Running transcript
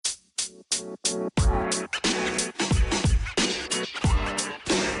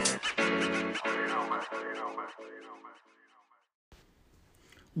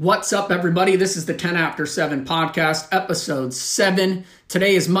What's up, everybody? This is the 10 After 7 podcast, episode 7.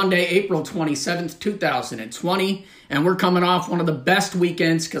 Today is Monday, April 27th, 2020, and we're coming off one of the best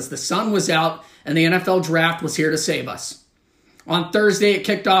weekends because the sun was out and the NFL draft was here to save us. On Thursday, it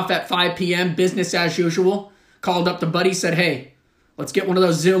kicked off at 5 p.m., business as usual. Called up the buddy, said, hey, let's get one of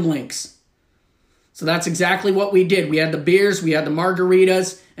those Zoom links. So that's exactly what we did. We had the beers, we had the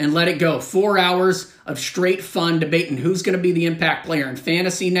margaritas, and let it go. 4 hours of straight fun debating who's going to be the impact player in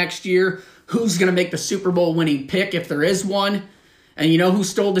fantasy next year, who's going to make the Super Bowl winning pick if there is one. And you know who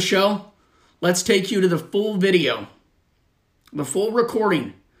stole the show? Let's take you to the full video, the full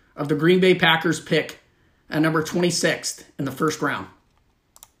recording of the Green Bay Packers pick at number 26th in the first round.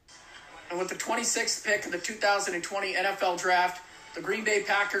 And with the 26th pick of the 2020 NFL Draft, the Green Bay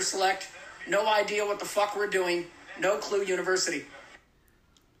Packers select No Idea What the Fuck We're Doing, No Clue University.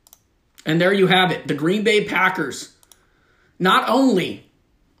 And there you have it. The Green Bay Packers, not only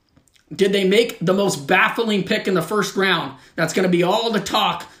did they make the most baffling pick in the first round, that's going to be all the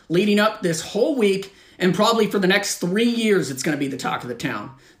talk leading up this whole week, and probably for the next 3 years it's going to be the talk of the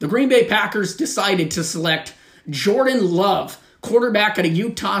town. The Green Bay Packers decided to select Jordan Love, quarterback out of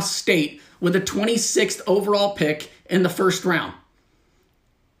Utah State, with a 26th overall pick in the first round.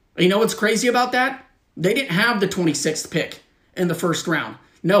 You know what's crazy about that? They didn't have the 26th pick in the first round.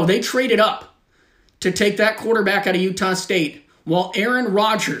 No, they traded up to take that quarterback out of Utah State, while Aaron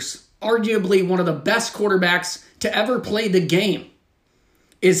Rodgers, arguably one of the best quarterbacks to ever play the game,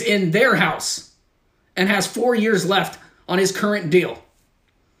 is in their house and has 4 years left on his current deal.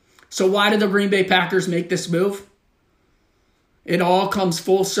 So why did the Green Bay Packers make this move? It all comes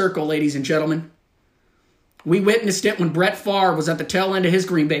full circle, ladies and gentlemen. We witnessed it when Brett Favre was at the tail end of his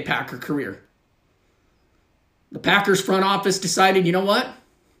Green Bay Packer career. The Packers front office decided, you know what?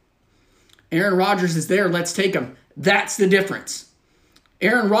 Aaron Rodgers is there, let's take him. That's the difference.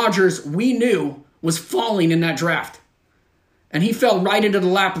 Aaron Rodgers, we knew, was falling in that draft. And he fell right into the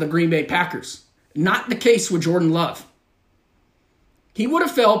lap of the Green Bay Packers. Not the case with Jordan Love. He would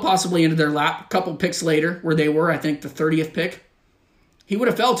have fell possibly into their lap a couple picks later, where they were, I think, the 30th pick. He would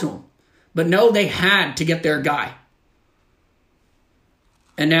have fell to him. But no, they had to get their guy.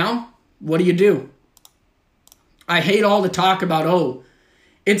 And now, what do? I hate all the talk about,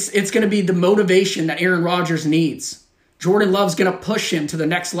 it's going to be the motivation that Aaron Rodgers needs. Jordan Love's going to push him to the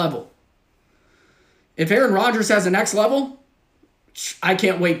next level. If Aaron Rodgers has a next level, I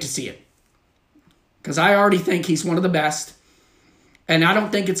can't wait to see it. Because I already think he's one of the best. And I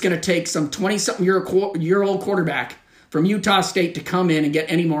don't think it's going to take some 20-something-year-old quarterback from Utah State to come in and get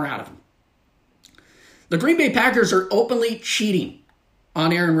any more out of him. The Green Bay Packers are openly cheating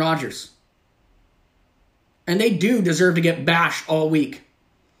on Aaron Rodgers. And they do deserve to get bashed all week.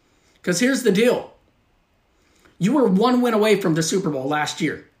 Because here's the deal. You were 1 win away from the Super Bowl last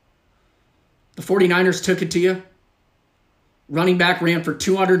year. The 49ers took it to you. Running back ran for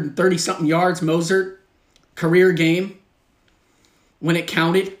 230-something yards, Mostert. Career game. When it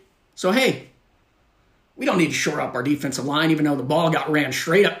counted. So, hey, we don't need to shore up our defensive line, even though the ball got ran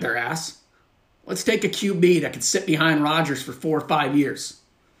straight up their ass. Let's take a QB that could sit behind Rodgers for 4 or 5 years.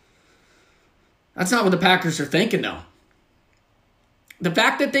 That's not what the Packers are thinking, though. The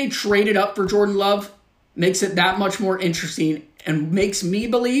fact that they traded up for Jordan Love makes it that much more interesting and makes me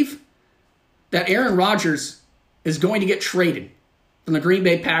believe that Aaron Rodgers is going to get traded from the Green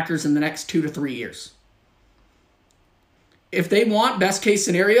Bay Packers in the next 2 to 3 years. If they want, best case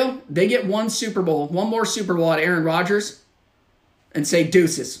scenario, they get one more Super Bowl out of Aaron Rodgers and say,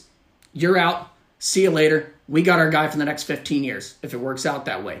 deuces, you're out. See you later. We got our guy for the next 15 years, if it works out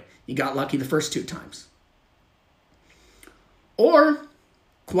that way. You got lucky the first 2 times. Or,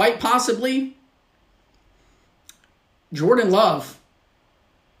 quite possibly, Jordan Love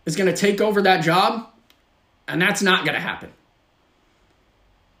is going to take over that job, and that's not going to happen.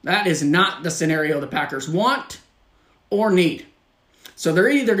 That is not the scenario the Packers want or need. So they're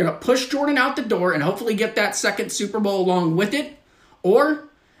either going to push Jordan out the door and hopefully get that second Super Bowl along with it, or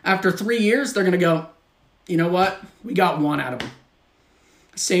after 3 years, they're going to go, you know what? We got one out of him.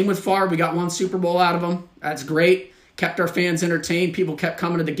 Same with Favre. We got one Super Bowl out of him. That's great. Kept our fans entertained. People kept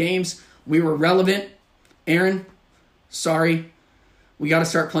coming to the games. We were relevant. Aaron, sorry. We got to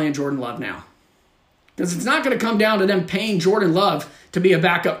start playing Jordan Love now. Because it's not going to come down to them paying Jordan Love to be a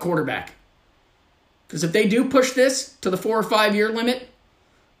backup quarterback. Because if they do push this to the 4 or 5 year limit,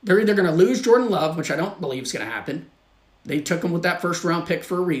 they're either going to lose Jordan Love, which I don't believe is going to happen. They took him with that first round pick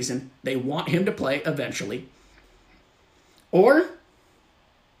for a reason. They want him to play eventually. Or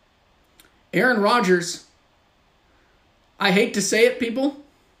Aaron Rodgers, I hate to say it, people.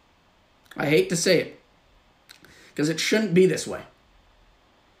 I hate to say it. Because it shouldn't be this way.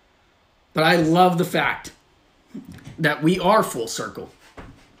 But I love the fact that we are full circle.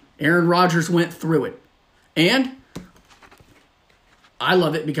 Aaron Rodgers went through it. And I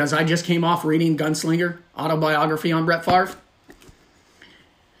love it because I just came off reading Gunslinger, autobiography on Brett Favre.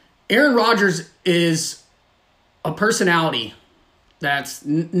 Aaron Rodgers is a personality that's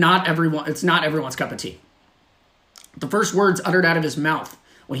not everyone's cup of tea. The first words uttered out of his mouth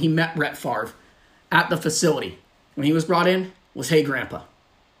when he met Brett Favre at the facility when he was brought in was, "Hey, Grandpa."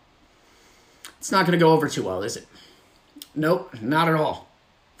 It's not going to go over too well, is it? Nope, not at all.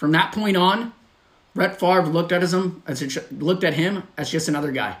 From that point on, Brett Favre looked at him as just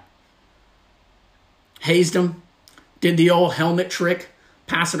another guy. Hazed him, did the old helmet trick,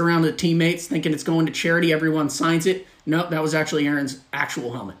 pass it around to the teammates, thinking it's going to charity, everyone signs it. Nope, that was actually Aaron's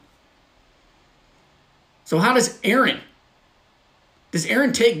actual helmet. So how does Aaron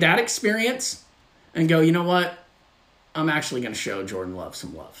take that experience and go, you know what? I'm actually going to show Jordan Love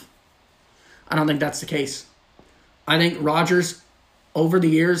some love. I don't think that's the case. I think Rodgers, over the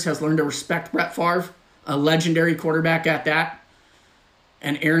years, has learned to respect Brett Favre, a legendary quarterback at that.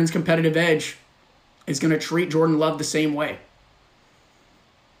 And Aaron's competitive edge is going to treat Jordan Love the same way.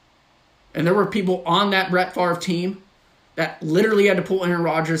 And there were people on that Brett Favre team that literally had to pull Aaron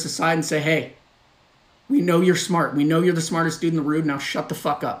Rodgers aside and say, "Hey, we know you're smart. We know you're the smartest dude in the room. Now shut the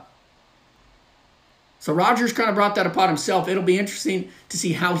fuck up." So Rodgers kind of brought that upon himself. It'll be interesting to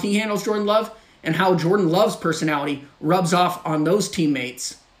see how he handles Jordan Love and how Jordan Love's personality rubs off on those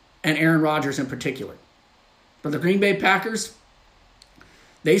teammates and Aaron Rodgers in particular. But the Green Bay Packers,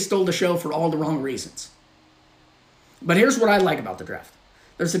 they stole the show for all the wrong reasons. But here's what I like about the draft.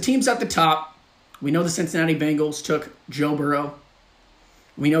 There's the teams at the top. We know the Cincinnati Bengals took Joe Burrow.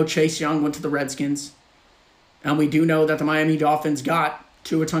 We know Chase Young went to the Redskins. And we do know that the Miami Dolphins got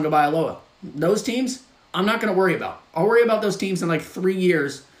Tua Tagovailoa. Those teams, I'm not going to worry about. I'll worry about those teams in like 3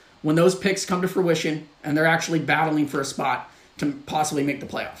 years when those picks come to fruition and they're actually battling for a spot to possibly make the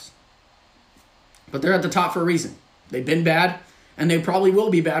playoffs. But they're at the top for a reason. They've been bad, and they probably will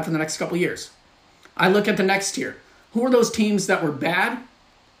be bad for the next couple of years. I look at the next tier. Who are those teams that were bad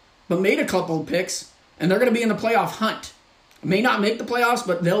but made a couple of picks, and they're going to be in the playoff hunt? May not make the playoffs,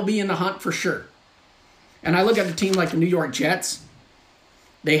 but they'll be in the hunt for sure. And I look at a team like the New York Jets.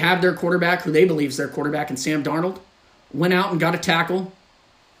 They have their quarterback, who they believe is their quarterback, in Sam Darnold. Went out and got a tackle.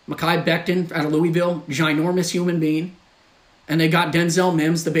 Mekhi Becton out of Louisville, ginormous human being. And they got Denzel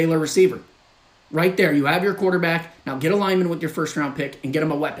Mims, the Baylor receiver. Right there, you have your quarterback. Now get a lineman with your first-round pick and get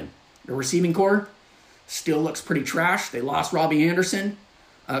him a weapon. The receiving core still looks pretty trash. They lost Robbie Anderson.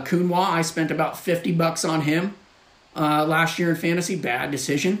 Kunwa, I spent about $50 on him last year in fantasy. Bad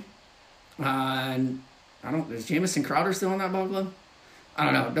decision. And is Jamison Crowder still on that ball club? I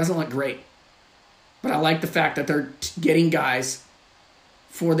don't know. It doesn't look great. But I like the fact that they're getting guys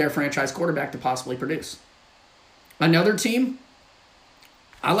for their franchise quarterback to possibly produce. Another team,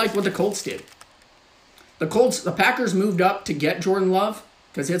 I like what the Colts did. The Packers moved up to get Jordan Love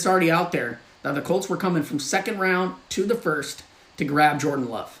because it's already out there. Now the Colts were coming from second round to the first to grab Jordan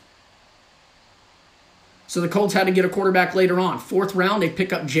Love. So the Colts had to get a quarterback later on. Fourth round, they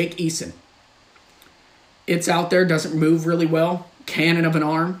pick up Jake Eason. It's out there, doesn't move really well. Cannon of an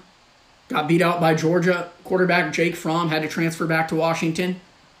arm. Got beat out by Georgia quarterback Jake Fromm, had to transfer back to Washington.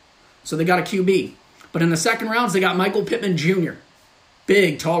 So they got a QB. But in the second rounds, they got Michael Pittman Jr.,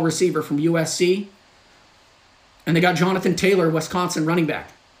 big, tall receiver from USC. And they got Jonathan Taylor, Wisconsin running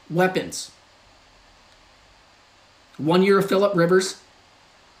back. Weapons. 1 year of Phillip Rivers.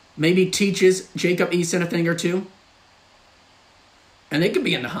 Maybe teaches Jacob Eason a thing or two. And they could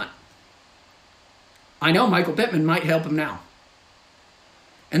be in the hunt. I know Michael Pittman might help him now.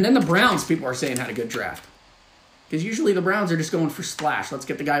 And then the Browns, people are saying, had a good draft. Because usually the Browns are just going for splash. Let's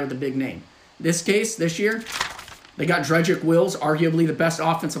get the guy with the big name. This year, they got Dredrick Wills, arguably the best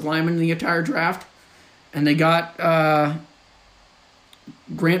offensive lineman in the entire draft. And they got Grant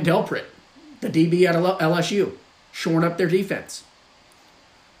Delpit, the DB at LSU, shoring up their defense.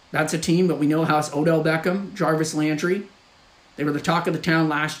 That's a team that we know has Odell Beckham, Jarvis Landry. They were the talk of the town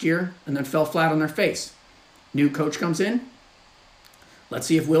last year and then fell flat on their face. New coach comes in. Let's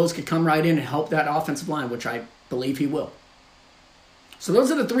see if Wills could come right in and help that offensive line, which I believe he will. So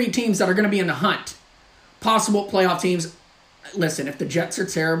those are the three teams that are going to be in the hunt. Possible playoff teams. Listen, if the Jets are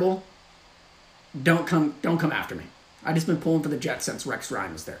terrible, don't come after me. I've just been pulling for the Jets since Rex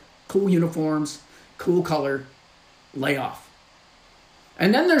Ryan was there. Cool uniforms, cool color, lay off.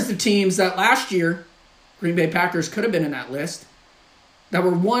 And then there's the teams that last year, Green Bay Packers could have been in that list. that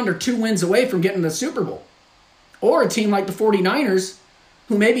were 1 or 2 wins away from getting the Super Bowl. Or a team like the 49ers,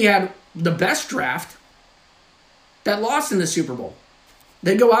 who maybe had the best draft, that lost in the Super Bowl.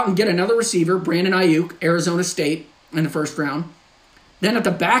 They go out and get another receiver, Brandon Ayuk, Arizona State, in the first round. Then at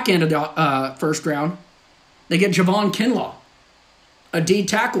the back end of the first round, they get Javon Kinlaw, a D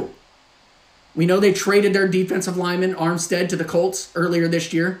tackle. We know they traded their defensive lineman, Armstead, to the Colts earlier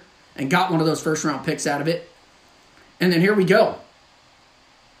this year and got one of those first-round picks out of it. And then here we go.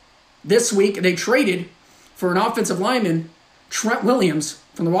 This week, they traded for an offensive lineman, Trent Williams,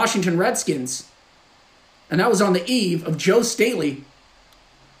 from the Washington Redskins. And that was on the eve of Joe Staley,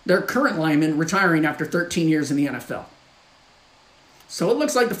 their current lineman, retiring after 13 years in the NFL. So it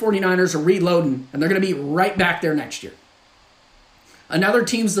looks like the 49ers are reloading, and they're going to be right back there next year. Another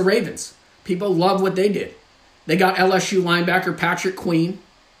team's the Ravens. People love what they did. They got LSU linebacker Patrick Queen,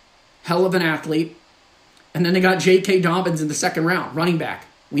 hell of an athlete. And then they got J.K. Dobbins in the second round, running back.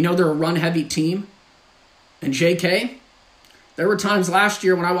 We know they're a run-heavy team. And J.K., there were times last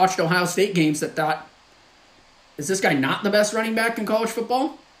year when I watched Ohio State games that thought, is this guy not the best running back in college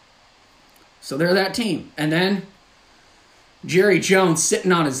football? So they're that team. And then Jerry Jones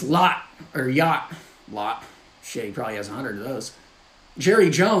sitting on his yacht. Shit, he probably has 100 of those. Jerry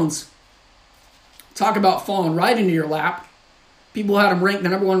Jones, talk about falling right into your lap. People had him ranked the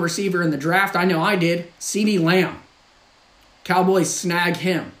number 1 receiver in the draft. I know I did. CeeDee Lamb. Cowboys snag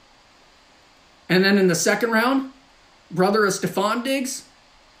him. And then in the second round, brother of Stephon Diggs,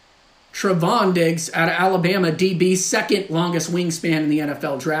 Trevon Diggs out of Alabama, DB, second longest wingspan in the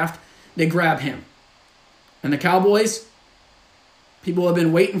NFL draft. They grab him. And the Cowboys, people have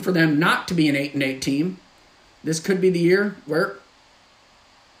been waiting for them not to be an 8-8 team. This could be the year where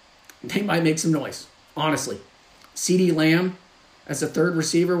they might make some noise, honestly. CeeDee Lamb as a third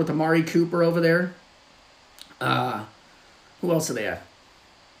receiver with Amari Cooper over there. Who else do they have?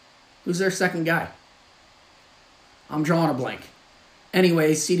 Who's their second guy? I'm drawing a blank.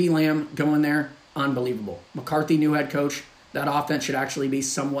 Anyway, CeeDee Lamb going there, unbelievable. McCarthy, new head coach. That offense should actually be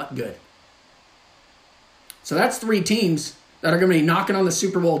somewhat good. So that's 3 teams that are going to be knocking on the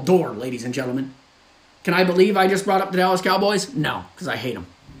Super Bowl door, ladies and gentlemen. Can I believe I just brought up the Dallas Cowboys? No, because I hate them.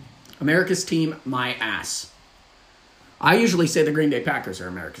 America's team, my ass. I usually say the Green Bay Packers are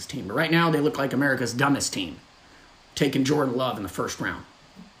America's team, but right now they look like America's dumbest team, taking Jordan Love in the first round.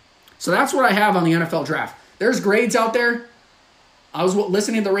 So that's what I have on the NFL draft. There's grades out there. I was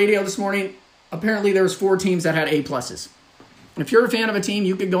listening to the radio this morning. Apparently there was 4 teams that had A+. If you're a fan of a team,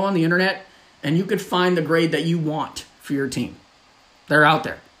 you could go on the internet and you could find the grade that you want for your team. They're out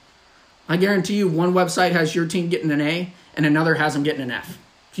there. I guarantee you one website has your team getting an A and another has them getting an F.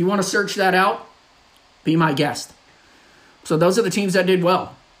 If you want to search that out, be my guest. So those are the teams that did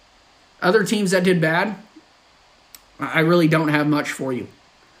well. Other teams that did bad, I really don't have much for you.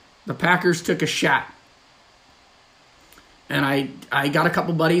 The Packers took a shot. And I got a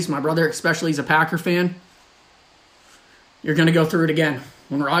couple buddies, my brother especially is a Packer fan. You're going to go through it again.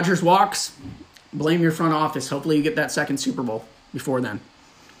 When Rodgers walks, blame your front office. Hopefully you get that second Super Bowl before then.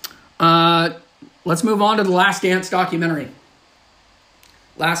 Let's move on to the Last Dance documentary.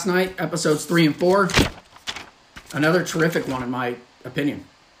 Last night, episodes 3 and 4. Another terrific one in my opinion.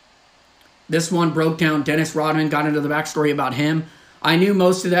 This one broke down Dennis Rodman, got into the backstory about him. I knew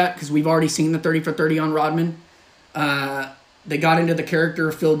most of that because we've already seen the 30 for 30 on Rodman. They got into the character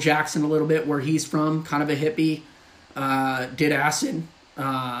of Phil Jackson a little bit, where he's from, kind of a hippie, did acid.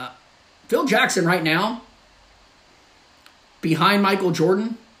 Phil Jackson right now, behind Michael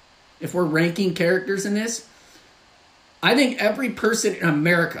Jordan, if we're ranking characters in this, I think every person in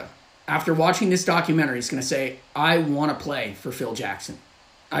America, after watching this documentary, is going to say, I want to play for Phil Jackson.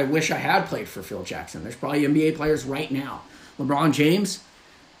 I wish I had played for Phil Jackson. There's probably NBA players right now. LeBron James,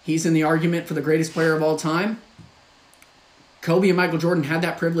 he's in the argument for the greatest player of all time. Kobe and Michael Jordan had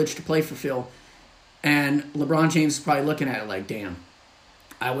that privilege to play for Phil. And LeBron James is probably looking at it like, damn,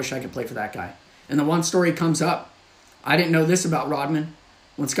 I wish I could play for that guy. And the one story comes up. I didn't know this about Rodman.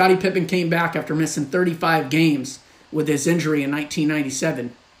 When Scottie Pippen came back after missing 35 games with his injury in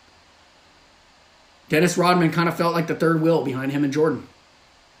 1997, Dennis Rodman kind of felt like the third wheel behind him and Jordan.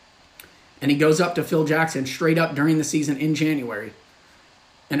 And he goes up to Phil Jackson straight up during the season in January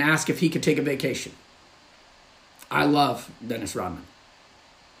and asks if he could take a vacation. I love Dennis Rodman.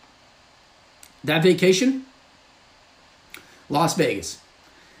 That vacation? Las Vegas.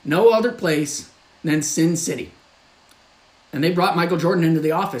 No other place than Sin City. And they brought Michael Jordan into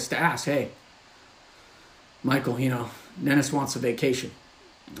the office to ask, hey, Michael, Dennis wants a vacation.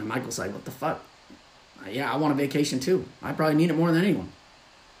 And Michael's like, what the fuck? Yeah, I want a vacation too. I probably need it more than anyone.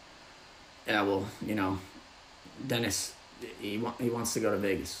 Yeah, well, Dennis, he wants to go to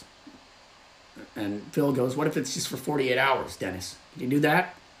Vegas. And Phil goes, what if it's just for 48 hours, Dennis? Can you do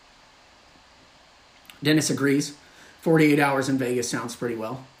that? Dennis agrees. 48 hours in Vegas sounds pretty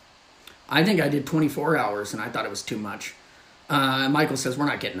well. I think I did 24 hours, and I thought it was too much. Michael says, we're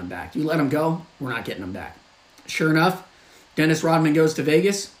not getting him back. You let him go, we're not getting him back. Sure enough, Dennis Rodman goes to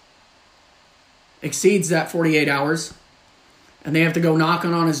Vegas, exceeds that 48 hours, and they have to go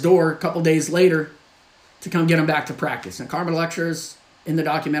knocking on his door a couple days later to come get him back to practice. And Carmen Electra's in the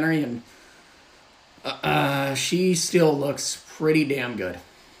documentary, and she still looks pretty damn good.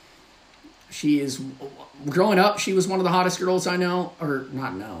 She is, growing up, she was one of the hottest girls I know, or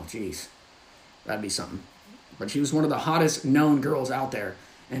not know, jeez, that'd be something. But she was one of the hottest known girls out there,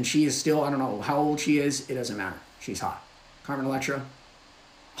 and she is still, I don't know how old she is, it doesn't matter. She's hot. Carmen Electra,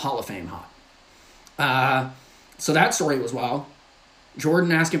 Hall of Fame hot. So that story was wild.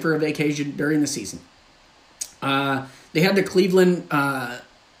 Jordan asking for a vacation during the season. They had the Cleveland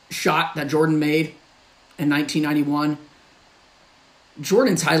shot that Jordan made in 1991.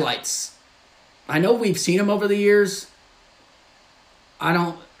 Jordan's highlights. I know we've seen him over the years.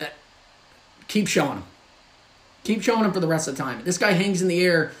 Keep showing him. Keep showing him for the rest of the time. This guy hangs in the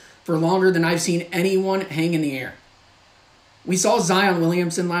air for longer than I've seen anyone hang in the air. We saw Zion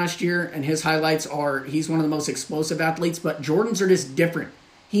Williamson last year, and his highlights are he's one of the most explosive athletes, but Jordan's are just different.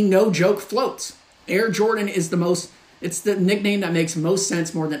 He no joke floats. Air Jordan is it's the nickname that makes most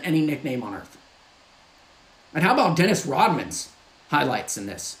sense more than any nickname on earth. And how about Dennis Rodman's highlights in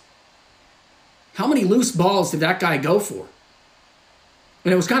this? How many loose balls did that guy go for?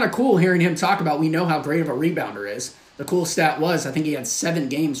 And it was kind of cool hearing him talk about, we know how great of a rebounder is. The cool stat was, I think he had 7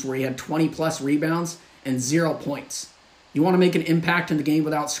 games where he had 20-plus rebounds and 0 points. You want to make an impact in the game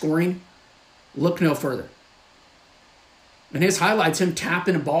without scoring? Look no further. And his highlights, him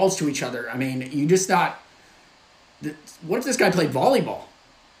tapping balls to each other. I mean, you just thought, what if this guy played volleyball?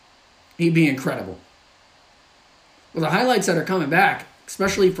 He'd be incredible. Well, the highlights that are coming back,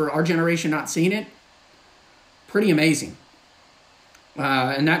 especially for our generation not seeing it, pretty amazing.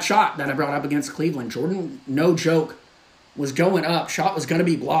 And that shot that I brought up against Cleveland, Jordan, no joke, was going up. Shot was going to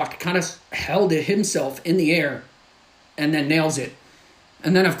be blocked. Kind of held it himself in the air and then nails it.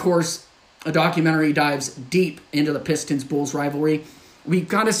 And then, of course, a documentary dives deep into the Pistons-Bulls rivalry. We've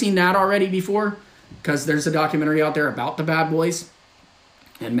kind of seen that already before because there's a documentary out there about the Bad Boys.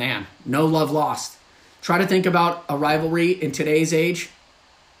 And, man, no love lost. Try to think about a rivalry in today's age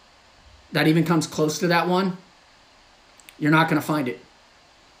that even comes close to that one. You're not going to find it.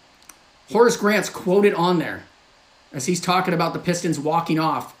 Horace Grant's quoted on there as he's talking about the Pistons walking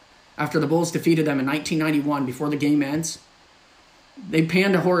off after the Bulls defeated them in 1991 before the game ends. They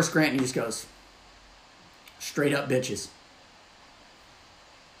pan to Horace Grant and he just goes, straight up bitches.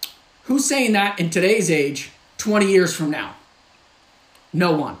 Who's saying that in today's age 20 years from now?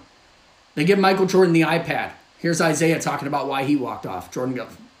 No one. They give Michael Jordan the iPad. Here's Isaiah talking about why he walked off. Jordan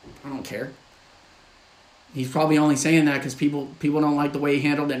goes, I don't care. He's probably only saying that because people don't like the way he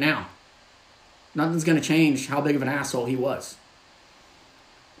handled it now. Nothing's going to change how big of an asshole he was.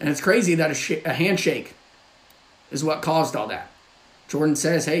 And it's crazy that a handshake is what caused all that. Jordan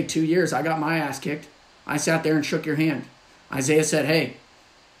says, hey, 2 years, I got my ass kicked. I sat there and shook your hand. Isaiah said, hey,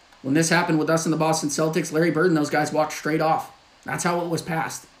 when this happened with us in the Boston Celtics, Larry Bird and those guys walked straight off. That's how it was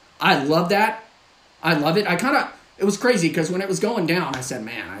passed. I love that. I love it. It was crazy because when it was going down, I said,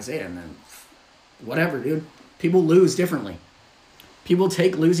 man, Isaiah, and then whatever, dude. People lose differently. People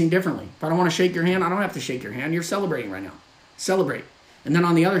take losing differently. If I don't want to shake your hand, I don't have to shake your hand. You're celebrating right now. Celebrate. And then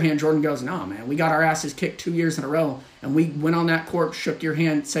on the other hand, Jordan goes, no, man, we got our asses kicked 2 years in a row, and we went on that court, shook your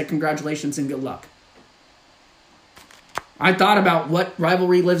hand, said congratulations and good luck. I thought about what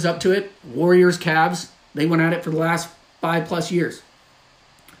rivalry lives up to it. Warriors, Cavs, they went at it for the last 5+ years.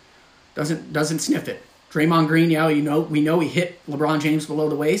 Doesn't sniff it. Draymond Green, yeah, we know he hit LeBron James below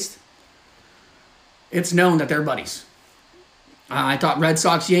the waist. It's known that they're buddies. I thought Red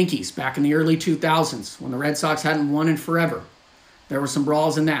Sox Yankees back in the early 2000s when the Red Sox hadn't won in forever. There were some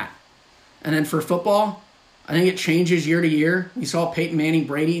brawls in that. And then for football, I think it changes year to year. We saw Peyton Manning,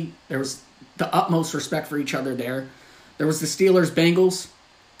 Brady. There was the utmost respect for each other there. There was the Steelers, Bengals.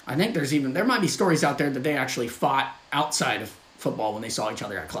 I think there might be stories out there that they actually fought outside of football when they saw each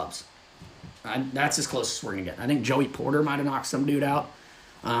other at clubs. That's as close as we're going to get. I think Joey Porter might have knocked some dude out.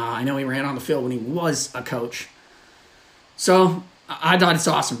 I know he ran on the field when he was a coach. So I thought it's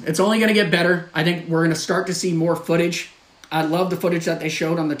awesome. It's only going to get better. I think we're going to start to see more footage. I love the footage that they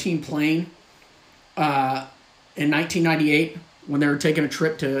showed on the team plane in 1998 when they were taking a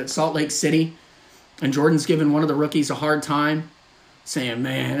trip to Salt Lake City. And Jordan's giving one of the rookies a hard time, saying,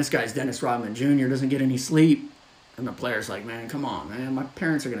 man, this guy's Dennis Rodman Jr. doesn't get any sleep. And the player's like, man, come on, man. My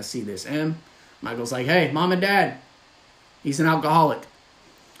parents are going to see this. And Michael's like, hey, mom and dad, he's an alcoholic.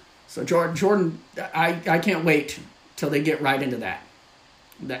 So Jordan, I can't wait till they get right into that.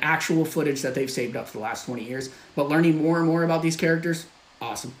 The actual footage that they've saved up for the last 20 years. But learning more and more about these characters,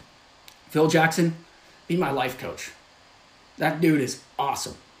 awesome. Phil Jackson, be my life coach. That dude is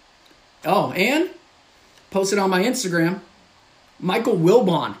awesome. Oh, and posted on my Instagram, Michael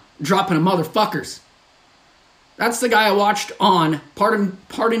Wilbon dropping a motherfuckers. That's the guy I watched on,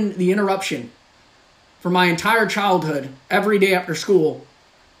 pardon the interruption, for my entire childhood, every day after school.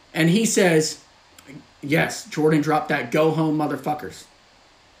 And he says, yes, Jordan dropped that go home motherfuckers,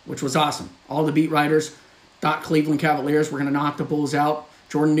 which was awesome. All the beat writers thought Cleveland Cavaliers were going to knock the Bulls out.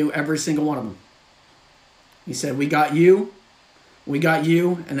 Jordan knew every single one of them. He said, we got you,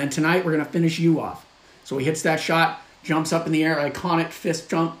 and then tonight we're going to finish you off. So he hits that shot, jumps up in the air, iconic fist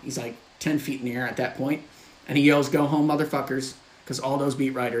jump. He's like 10 feet in the air at that point. And he yells, go home, motherfuckers, because all those beat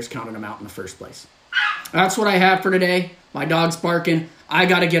writers counted him out in the first place. That's what I have for today. My dog's barking. I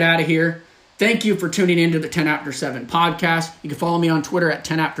got to get out of here. Thank you for tuning in to the 10 After 7 podcast. You can follow me on Twitter at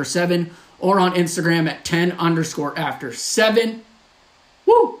 10 After 7 or on Instagram at 10_after7.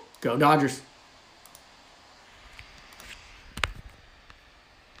 Woo! Go Dodgers.